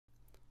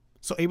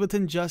So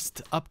Ableton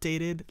just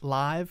updated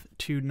Live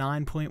to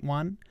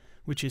 9.1,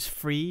 which is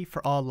free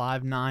for all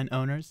Live 9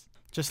 owners.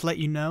 Just to let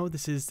you know,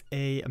 this is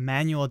a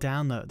manual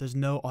download. There's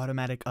no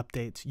automatic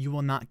updates. You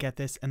will not get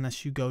this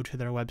unless you go to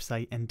their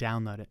website and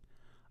download it.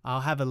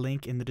 I'll have a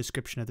link in the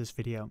description of this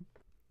video.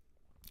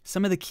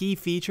 Some of the key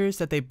features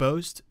that they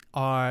boast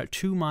are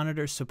 2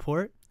 monitor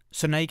support.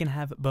 So now you can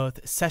have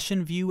both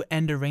session view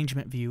and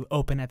arrangement view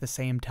open at the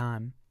same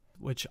time,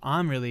 which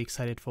I'm really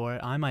excited for.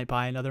 I might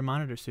buy another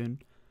monitor soon.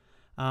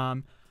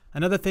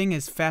 Another thing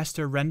is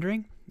faster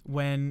rendering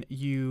when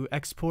you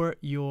export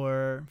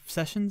your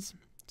sessions.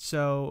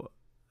 So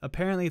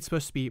apparently it's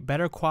supposed to be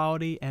better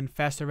quality and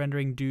faster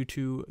rendering due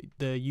to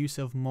the use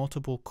of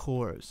multiple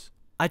cores.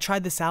 I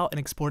tried this out and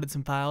exported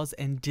some files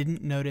and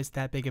didn't notice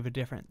that big of a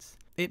difference.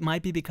 It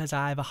might be because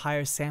I have a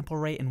higher sample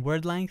rate and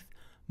word length,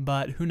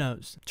 but who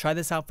knows? Try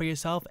this out for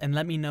yourself and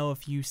let me know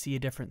if you see a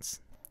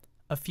difference.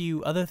 A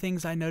few other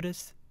things I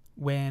noticed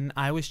when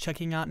I was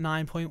checking out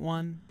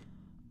 9.1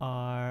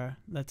 are,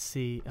 let's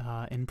see,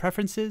 in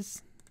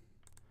preferences,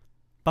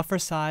 buffer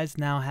size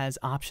now has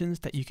options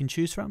that you can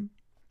choose from.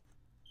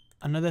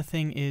 Another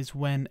thing is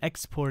when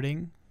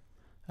exporting,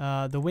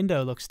 the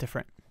window looks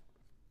different.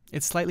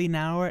 It's slightly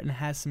narrower and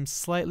has some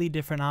slightly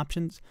different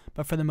options,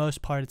 but for the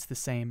most part it's the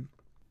same.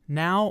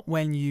 Now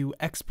when you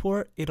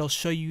export, it'll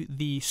show you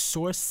the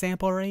source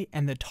sample rate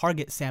and the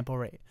target sample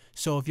rate.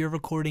 So if you're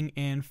recording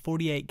in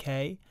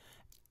 48K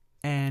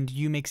and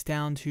you mix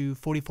down to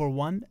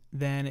 44.1,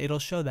 then it'll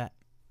show that.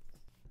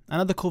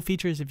 Another cool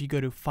feature is if you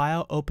go to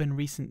File, Open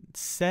Recent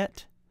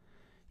Set,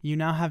 you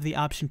now have the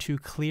option to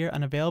clear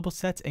unavailable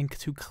sets and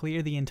to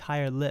clear the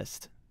entire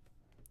list.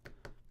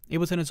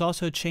 Ableton has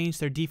also changed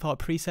their default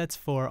presets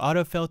for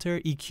Auto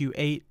Filter,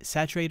 EQ8,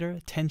 Saturator,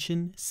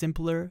 Tension,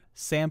 Simpler,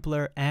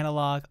 Sampler,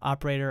 Analog,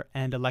 Operator,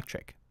 and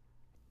Electric.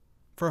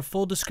 For a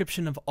full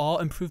description of all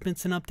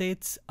improvements and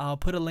updates, I'll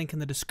put a link in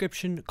the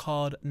description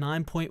called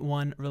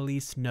 9.1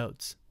 Release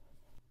Notes.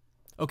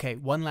 Okay,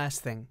 one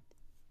last thing.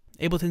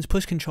 Ableton's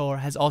push controller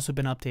has also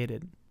been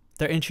updated.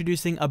 They're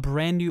introducing a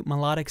brand new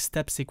melodic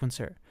step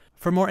sequencer.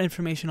 For more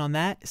information on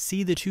that,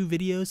 see the 2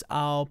 videos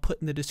I'll put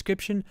in the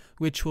description,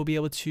 which will be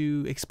able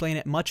to explain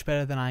it much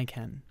better than I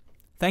can.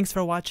 Thanks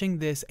for watching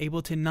this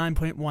Ableton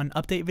 9.1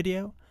 update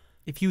video.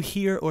 If you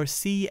hear or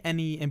see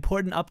any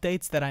important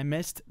updates that I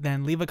missed,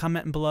 then leave a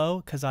comment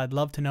below because I'd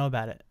love to know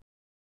about it.